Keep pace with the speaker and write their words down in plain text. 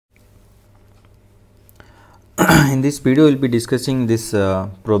In this video we will be discussing this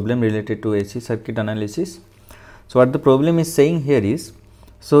problem related to AC circuit analysis. So what the problem is saying here is,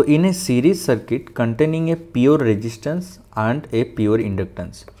 so in a series circuit containing a pure resistance and a pure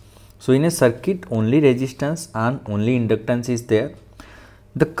inductance. So in a circuit only resistance and only inductance is there.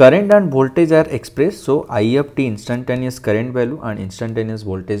 The current and voltage are expressed, so I of t instantaneous current value and instantaneous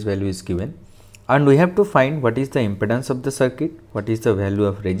voltage value is given, and we have to find what is the impedance of the circuit, what is the value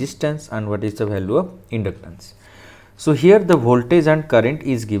of resistance and what is the value of inductance. So here the voltage and current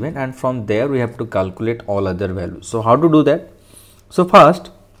is given, and from there we have to calculate all other values. So how to do that? So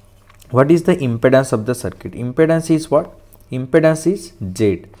first, what is the impedance of the circuit? Impedance is what? Impedance is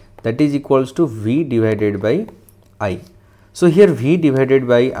Z, that is equals to V divided by I. So here V divided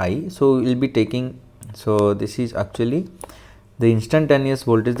by I, so we will be taking, so this is actually the instantaneous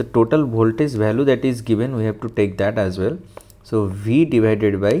voltage, the total voltage value that is given, we have to take that as well. So V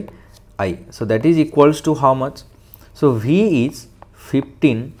divided by I, so that is equals to how much? So V is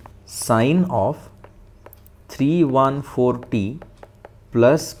 15 sine of 314t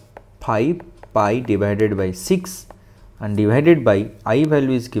plus 5 pi divided by 6, and divided by I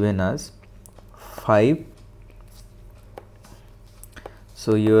value is given as 5.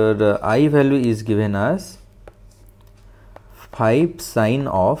 So your I value is given as 5 sine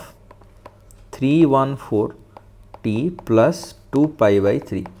of 314t plus 2 pi by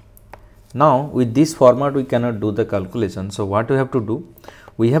 3. Now with this format we cannot do the calculation. So what we have to do?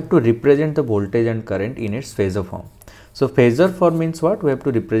 We have to represent the voltage and current in its phasor form. So phasor form means what? We have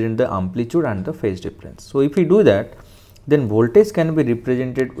to represent the amplitude and the phase difference. So if we do that, then voltage can be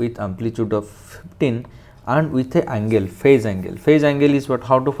represented with amplitude of 15 and with a angle, phase angle. Phase angle is what?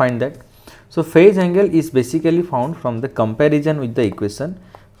 How to find that? So phase angle is basically found from the comparison with the equation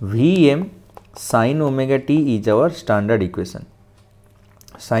Vm sin omega t is our standard equation.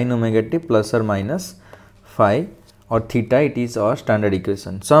 Sin omega t plus or minus phi or theta, it is our standard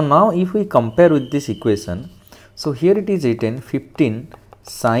equation. So now if we compare with this equation, so here it is written 15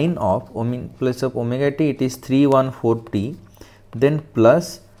 sine of plus of omega t, it is 314t, then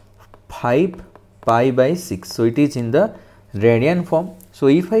plus 5 pi by 6. So it is in the radian form. So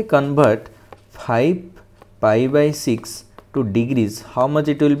if I convert 5 pi by 6 to degrees, how much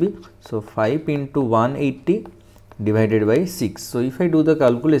it will be? So 5 into 180 divided by 6. So if I do the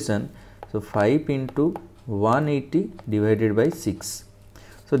calculation, so 5 into 180 divided by 6.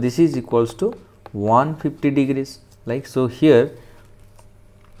 So this is equals to 150 degrees. Like so, here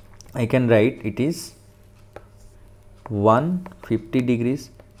I can write it is 150 degrees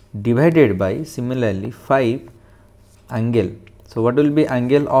divided by similarly 5 angle. So what will be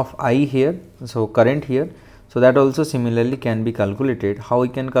angle of I here? So current here. So that also similarly can be calculated. How we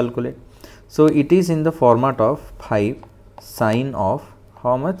can calculate? So it is in the format of 5 sine of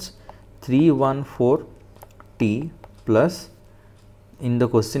how much? 314t plus, in the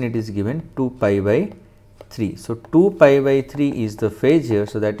question it is given 2 pi by 3. So 2 pi by 3 is the phase here.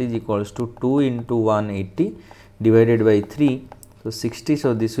 So that is equals to 2 into 180 divided by 3. So 60.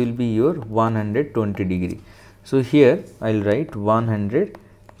 So this will be your 120 degree. So here I will write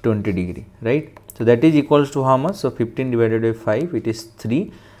 120 degree, right? So that is equals to how much? So 15 divided by 5, it is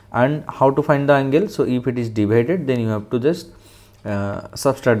 3. And how to find the angle? So if it is divided, then you have to just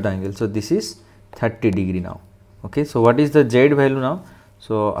subtract the angle. So this is 30 degree now. Okay. So what is the Z value now?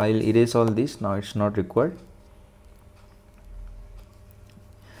 So I will erase all this. Now it's not required.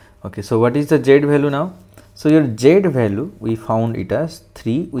 Okay. So what is the Z value now? So your Z value, we found it as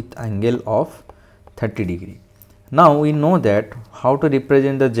 3 with angle of 30 degree. Now we know that how to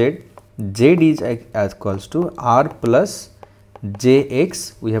represent the Z. Z is as equals to R plus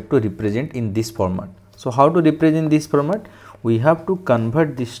Jx, we have to represent in this format. So how to represent this format? We have to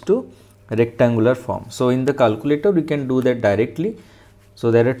convert this to rectangular form. So in the calculator we can do that directly. So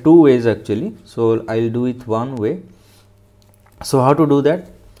there are two ways actually. So I will do it one way. So how to do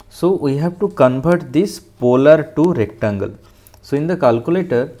that? So we have to convert this polar to rectangle. So in the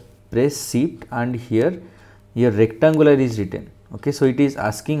calculator, press shift and here your rectangular is written. Okay, so it is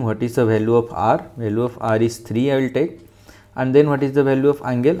asking what is the value of R. Value of R is 3 I will take, and then what is the value of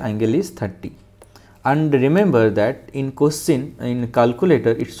angle? Angle is 30. And remember that in question, in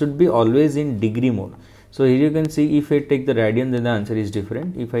calculator, it should be always in degree mode. So here you can see if I take the radian, then the answer is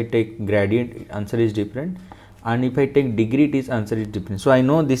different. If I take gradient, answer is different. And if I take degree, it is answer is different. So I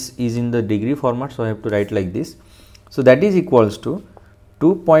know this is in the degree format, so I have to write like this. So that is equals to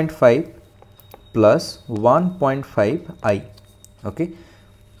 2.5 plus 1.5 I. Okay.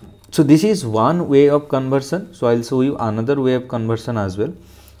 So this is one way of conversion. So I will show you another way of conversion as well.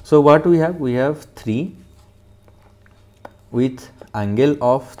 So what we have? We have 3 with angle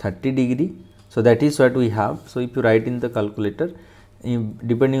of 30 degree. So that is what we have. So if you write in the calculator,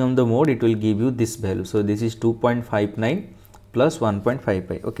 depending on the mode, it will give you this value. So this is 2.59 plus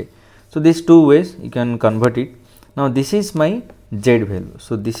 1.55. Okay. So these two ways you can convert it. Now this is my Z value.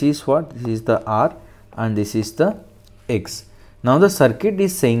 So this is what? This is the R and this is the X. Now the circuit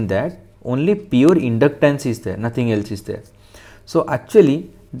is saying that only pure inductance is there, nothing else is there. So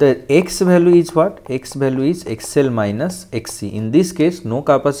actually the X value is what? X value is XL minus XC. In this case no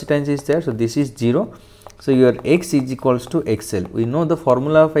capacitance is there, so this is 0. So your X is equals to XL. We know the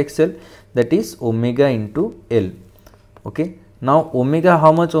formula of XL, that is omega into L. Okay. Now omega,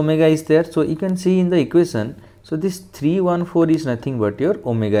 how much omega is there? So you can see in the equation. So this 314 is nothing but your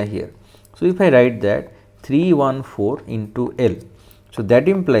omega here. So if I write that 314 into L, so that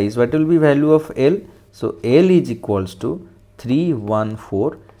implies what will be value of L? So L is equals to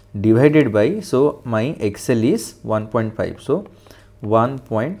 314 divided by, so my XL is 1.5. So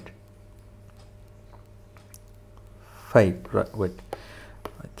 1.5, wait,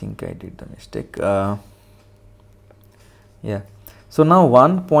 I think I did the mistake. Yeah. So now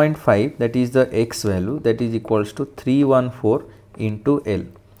 1.5, that is the X value, that is equals to 314 into L.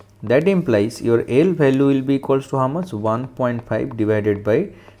 That implies your L value will be equals to how much? 1.5 divided by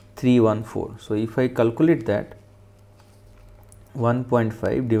 314. So if I calculate that,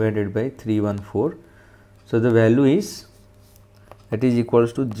 1.5 divided by 314, so the value is, that is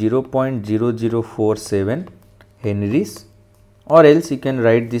equals to 0.0047 Henries, or else you can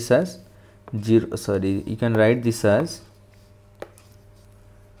write this as you can write this as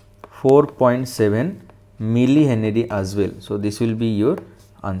 4.7 millihenry as well. So this will be your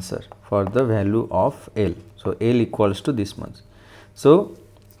answer for the value of L. So L equals to this much. So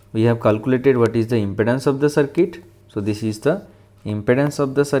we have calculated what is the impedance of the circuit. So this is the impedance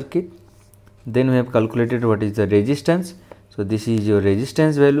of the circuit. Then we have calculated what is the resistance. So this is your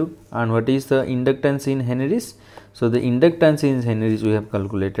resistance value, and what is the inductance in henries. So the inductance in henries we have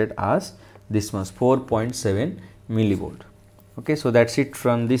calculated as this much, 4.7 millivolt. Okay, so that's it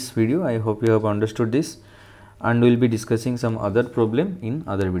from this video. I hope you have understood this, and we will be discussing some other problem in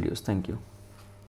other videos. Thank you.